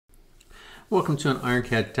Welcome to an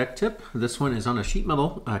IronCAD Tech Tip. This one is on a sheet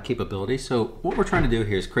metal capability. So what we're trying to do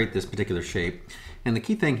here is create this particular shape. And the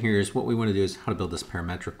key thing here is what we want to do is how to build this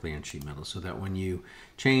parametrically in sheet metal so that when you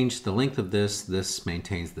change the length of this, this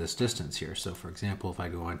maintains this distance here. So for example, if I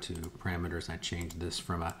go onto parameters, I change this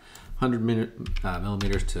from 100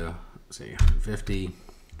 millimeters to say 150,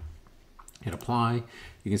 hit apply,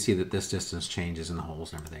 you can see that this distance changes and the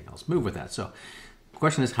holes and everything else move with that. So the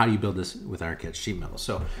question is, how do you build this with IronCAD sheet metal?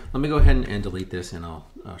 So let me go ahead and delete this, and I'll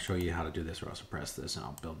show you how to do this, or I'll suppress this and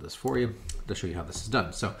I'll build this for you to show you how this is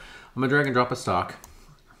done. So I'm gonna drag and drop a stock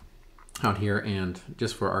out here, and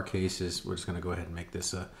just for our cases, we're just gonna go ahead and make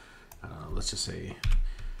this let's just say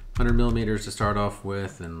 100 millimeters to start off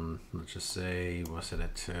with, and let's just say we'll set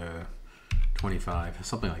it to 25,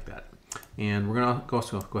 something like that. And we're gonna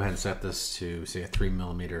also go ahead and set this to say a 3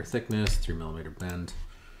 millimeter thickness, 3 millimeter bend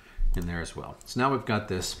in there as well. So now we've got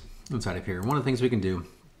this inside of here. One of the things we can do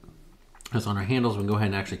is on our handles, we can go ahead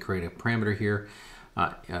and actually create a parameter here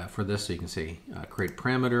for this. So you can say create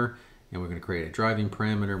parameter, and we're going to create a driving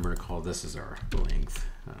parameter. We're going to call this as our length.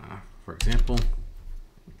 For example,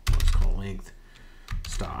 let's call length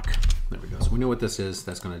stock. There we go. So we know what this is.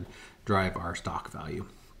 That's going to drive our stock value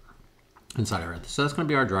inside our. So that's going to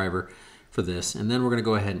be our driver for this. And then we're going to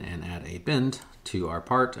go ahead and add a bend to our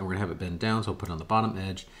part, and we're going to have it bend down. So we'll put it on the bottom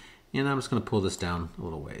edge. And I'm just going to pull this down a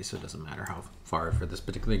little way, so it doesn't matter how far for this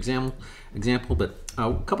particular example. But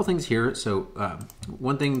a couple things here. So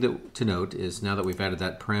one thing to note is now that we've added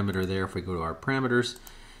that parameter there, if we go to our parameters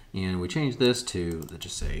and we change this to, let's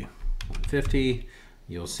just say 150,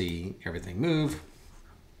 you'll see everything move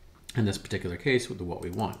in this particular case with what we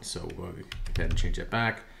want. So we'll go ahead and change that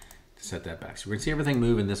back to set that back. So we're going to see everything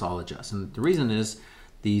move and this all adjusts. And the reason is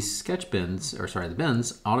these sketch bends, or sorry, the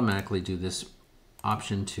bends automatically do this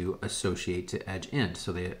option to associate to edge end,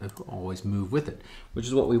 so they always move with it, which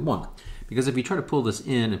is what we want. Because if you try to pull this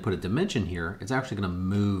in and put a dimension here, it's actually going to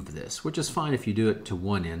move this, which is fine if you do it to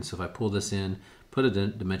one end. So if I pull this in, put a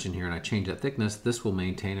dimension here, and I change that thickness, this will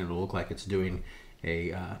maintain, and it'll look like it's doing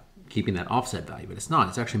a keeping that offset value, but it's not.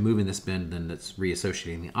 It's actually moving this bend, and it's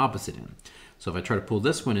reassociating the opposite end. So if I try to pull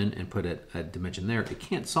this one in and put a dimension there, it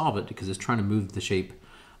can't solve it because it's trying to move the shape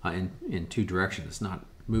in two directions. It's not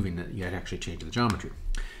moving that, you had to actually change the geometry.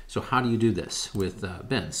 So how do you do this with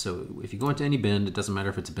bends? So if you go into any bend, it doesn't matter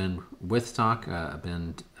if it's a bend with stock, a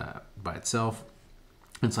bend by itself.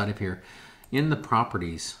 Inside of here, in the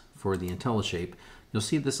properties for the IntelliShape, you'll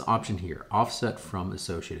see this option here, offset from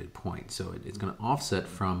associated point. So it's going to offset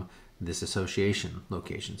from this association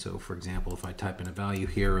location. So for example, if I type in a value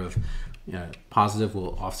here of positive,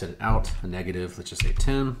 we'll offset it out, a negative, let's just say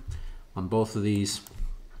 10 on both of these.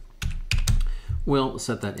 We'll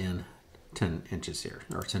set that in 10 inches here,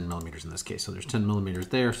 or 10 millimeters in this case. So there's 10 millimeters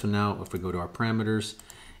there. So now if we go to our parameters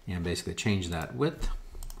and basically change that width,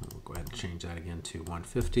 we'll go ahead and change that again to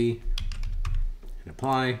 150 and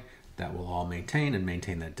apply. That will all maintain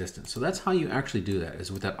that distance. So that's how you actually do that,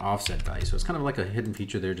 is with that offset value. So it's kind of like a hidden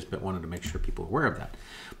feature there, just wanted to make sure people are aware of that.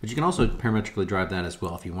 But you can also parametrically drive that as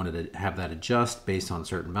well. If you wanted to have that adjust based on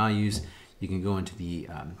certain values, you can go into the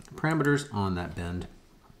parameters on that bend,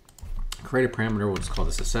 create a parameter. We'll just call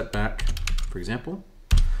this a setback, for example,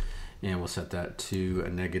 and we'll set that to a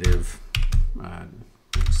negative,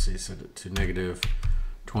 let's see, set it to negative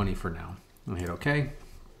 20 for now, and hit OK.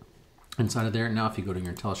 Inside of there, now if you go to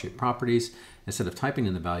your IntelliShape properties, instead of typing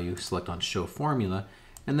in the value, select on Show Formula,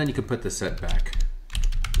 and then you can put the setback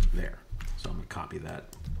there. So I'm going to copy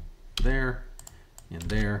that there, and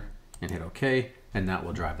hit OK, and that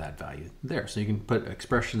will drive that value there. So you can put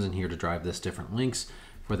expressions in here to drive this different links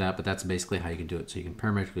for that, but that's basically how you can do it. So you can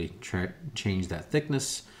parametrically change that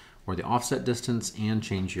thickness or the offset distance and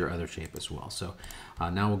change your other shape as well. So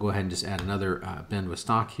now we'll go ahead and just add another bend with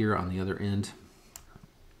stock here on the other end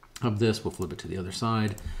of this. We'll flip it to the other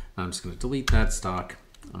side. I'm just going to delete that stock.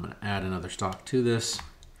 I'm going to add another stock to this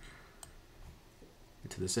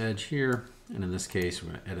edge here, and in this case we're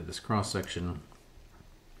going to edit this cross section,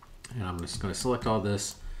 and I'm just going to select all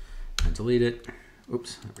this and delete it.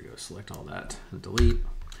 Oops, there we go, select all that and delete.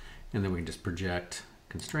 And then we can just project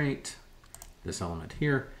constraint, this element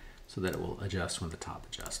here, so that it will adjust when the top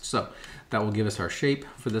adjusts. So that will give us our shape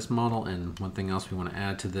for this model. And one thing else we want to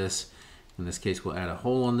add to this, in this case, we'll add a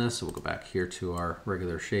hole on this. So we'll go back here to our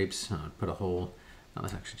regular shapes, put a hole. Now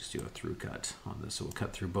let's actually just do a through cut on this. So we'll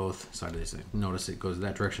cut through both sides of this. Notice it goes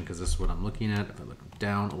that direction because this is what I'm looking at. If I look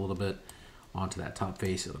down a little bit onto that top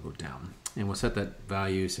face, it'll go down. And we'll set that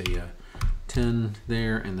value, say 10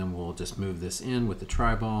 there, and then we'll just move this in with the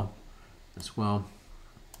tri-ball as well,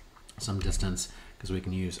 some distance, because we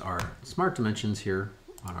can use our smart dimensions here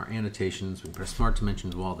on our annotations, we can put a smart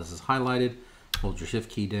dimensions while this is highlighted. Hold your shift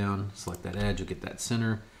key down, select that edge, you'll get that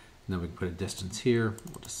center, and then we can put a distance here.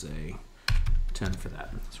 We'll just say 10 for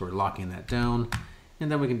that. So we're locking that down,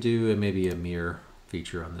 and then we can do maybe a mirror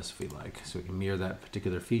feature on this if we like. So we can mirror that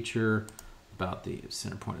particular feature about the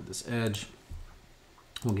center point of this edge.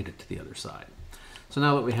 We'll get it to the other side. So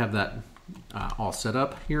now that we have that all set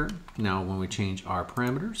up here, now when we change our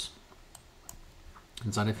parameters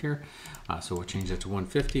inside of here, so we'll change that to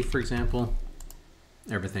 150, for example,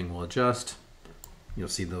 everything will adjust. You'll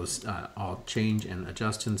see those all change and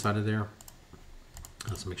adjust inside of there.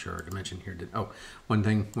 Let's make sure our dimension here did, oh, one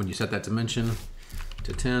thing, when you set that dimension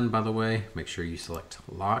to 10, by the way, make sure you select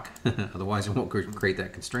lock, otherwise it won't create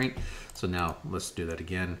that constraint. So now let's do that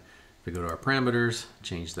again. If we go to our parameters,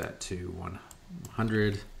 change that to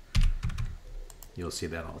 100, you'll see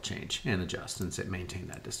that all change and adjust and maintain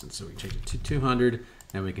that distance. So we can change it to 200,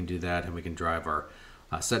 and we can do that, and we can drive our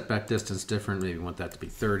setback distance different. Maybe we want that to be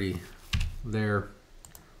 30 there.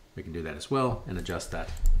 We can do that as well and adjust that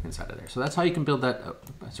inside of there. So that's how you can build that. Oh,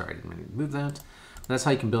 sorry, I didn't mean to move that. That's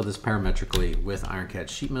how you can build this parametrically with IronCAD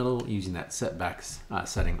sheet metal using that setbacks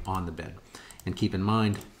setting on the bend. And keep in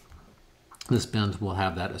mind, this bend will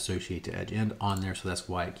have that associate to edge end on there, so that's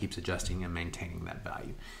why it keeps adjusting and maintaining that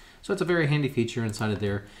value. So it's a very handy feature inside of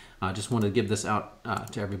there. I just wanted to give this out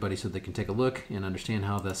to everybody so they can take a look and understand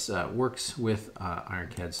how this works with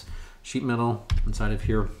IronCAD's sheet metal inside of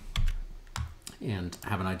here, and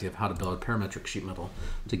have an idea of how to build a parametric sheet metal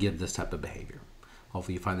to give this type of behavior.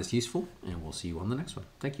 Hopefully you find this useful, and we'll see you on the next one.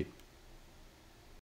 Thank you.